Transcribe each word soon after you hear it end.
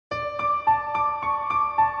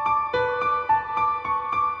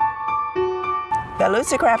The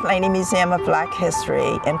Lucy Craft Laney Museum of Black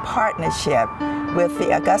History, in partnership with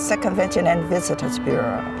the Augusta Convention and Visitors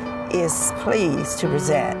Bureau, is pleased to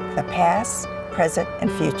present the past, present,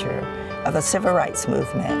 and future of the civil rights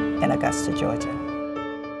movement in Augusta, Georgia.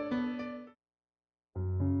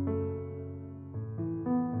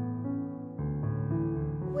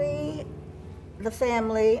 We, the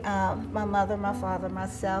family, my mother, my father,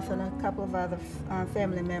 myself, and a couple of other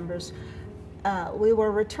family members, we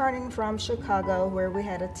were returning from Chicago, where we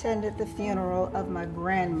had attended the funeral of my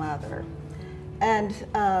grandmother. And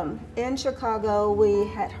in Chicago, we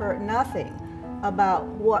had heard nothing about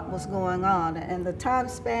what was going on. And the time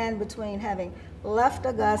span between having left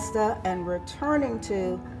Augusta and returning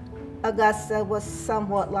to Augusta was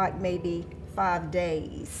somewhat like maybe 5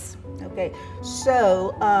 days. Okay,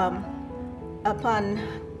 so upon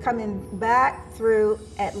coming back through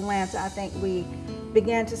Atlanta, I think we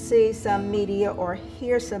began to see some media or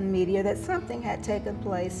hear some media that something had taken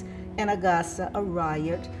place in Augusta, a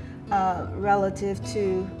riot relative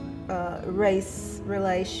to race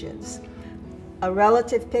relations. A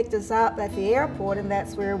relative picked us up at the airport, and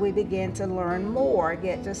that's where we began to learn more,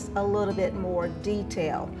 get just a little bit more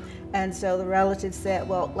detail. And so the relative said,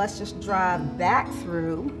 well, let's just drive back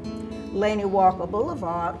through Laney Walker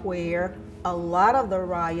Boulevard, where a lot of the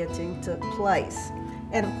rioting took place.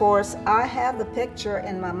 And of course, I have the picture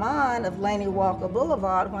in my mind of Laney Walker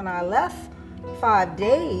Boulevard when I left 5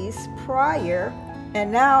 days prior,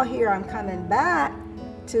 and now here I'm coming back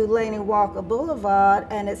to Laney Walker Boulevard,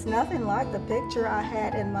 and it's nothing like the picture I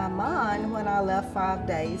had in my mind when I left 5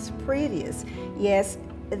 days previous. Yes,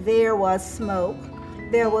 there was smoke,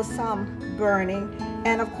 there was some burning,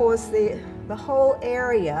 and of course the whole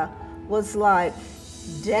area was like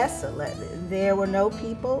desolate. There were no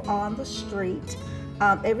people on the street.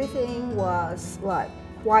 Everything was like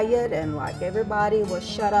quiet, and like everybody was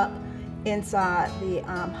shut up inside the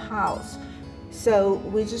house. So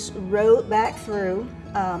we just rode back through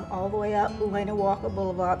all the way up Laney Walker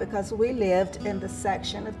Boulevard, because we lived in the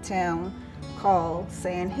section of town called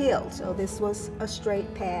Sand Hill. So this was a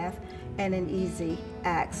straight path and an easy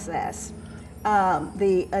access.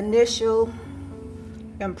 The initial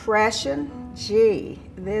impression, gee,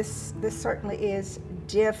 this certainly is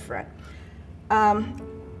different.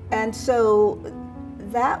 And so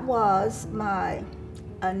that was my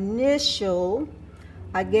initial,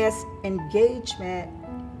 I guess, engagement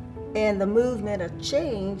in the movement of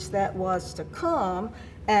change that was to come,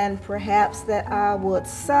 and perhaps that I would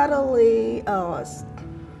subtly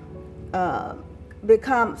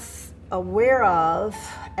become aware of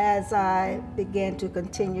as I began to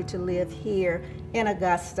continue to live here in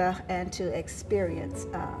Augusta and to experience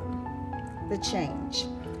the change.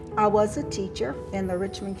 I was a teacher in the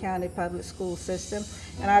Richmond County Public School System,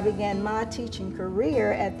 and I began my teaching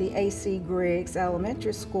career at the A.C. Griggs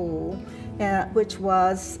Elementary School, which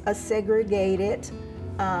was a segregated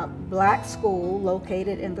black school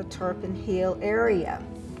located in the Turpin Hill area.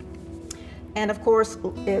 And of course,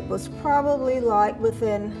 it was probably like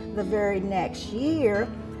within the very next year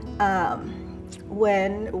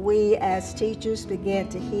when we as teachers began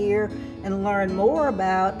to hear and learn more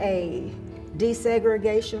about a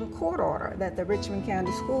desegregation court order that the Richmond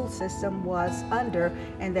County school system was under,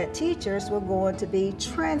 and that teachers were going to be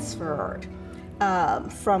transferred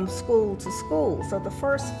from school to school. So the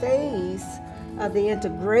first phase of the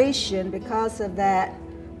integration, because of that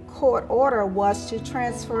court order, was to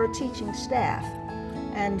transfer teaching staff.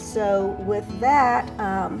 And so with that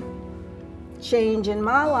change in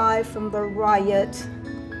my life from the riot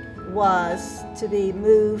was to be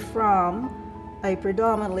moved from a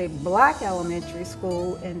predominantly black elementary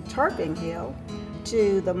school in Turpin Hill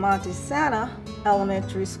to the Monte Santa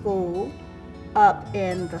Elementary School up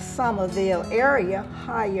in the Somerville area,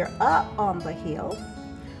 higher up on the hill,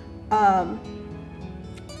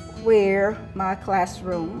 where my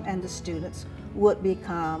classroom and the students would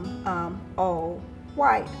become all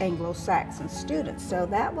white Anglo-Saxon students. So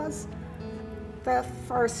that was the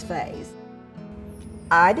first phase.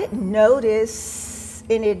 I didn't notice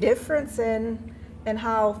any difference in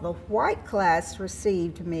how the white class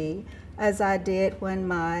received me as I did when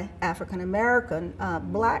my African-American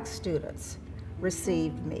black students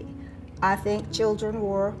received me. I think children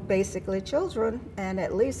were basically children, and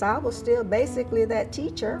at least I was still basically that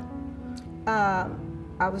teacher. I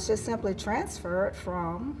was just simply transferred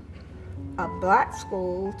from a black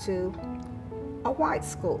school to a white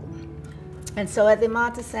school. And so at the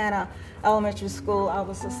Monte Santa Elementary School, I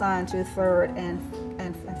was assigned to 3rd and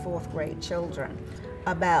 4th grade children.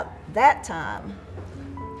 About that time,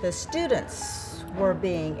 the students were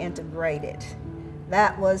being integrated.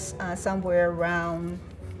 That was somewhere around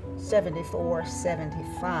 74,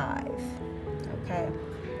 75. Okay,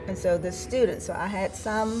 and so the students, so I had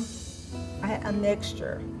a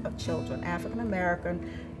mixture of children, African American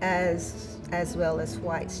as well as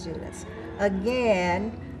white students.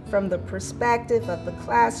 Again, from the perspective of the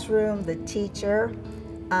classroom, the teacher,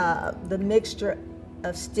 the mixture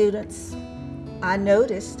of students, I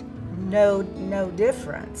noticed no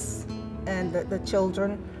difference, and the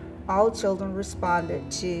children, all children responded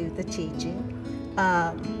to the teaching.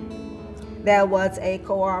 There was a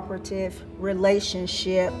cooperative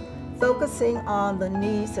relationship focusing on the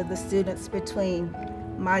needs of the students between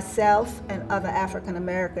myself and other African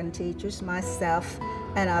American teachers, myself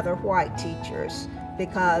and other white teachers,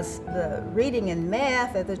 because the reading and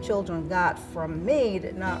math that the children got from me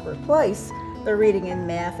did not replace the reading and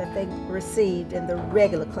math that they received in the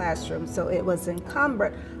regular classroom. So it was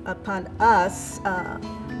incumbent upon us,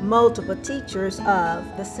 multiple teachers of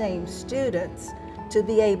the same students, to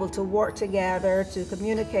be able to work together, to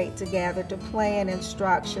communicate together, to plan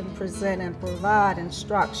instruction, present and provide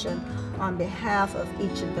instruction on behalf of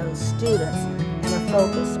each of those students in a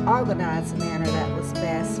focused, organized manner that was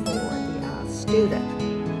best for the student.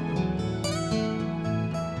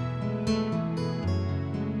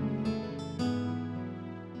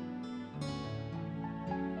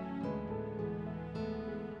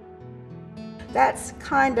 That's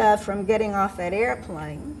kind of from getting off that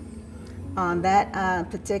airplane on that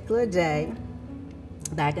particular day,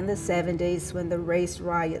 back in the 70s when the race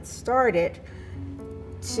riots started,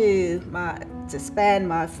 to span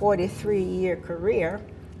my 43-year career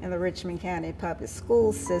in the Richmond County Public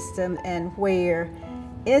School System, and where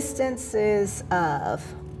instances of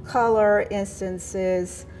color,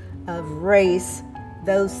 instances of race,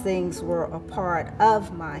 those things were a part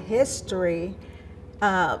of my history,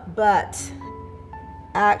 but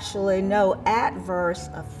actually no adverse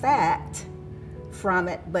effect from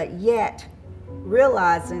it, but yet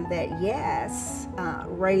realizing that yes,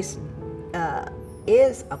 race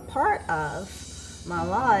is a part of my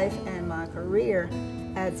life and my career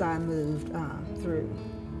as I moved through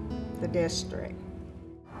the district.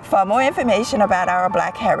 For more information about our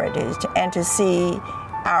Black heritage and to see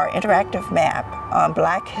our interactive map on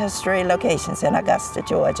Black history locations in Augusta,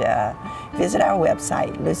 Georgia, visit our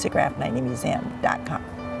website, LucyGraffLaneyMuseum.com.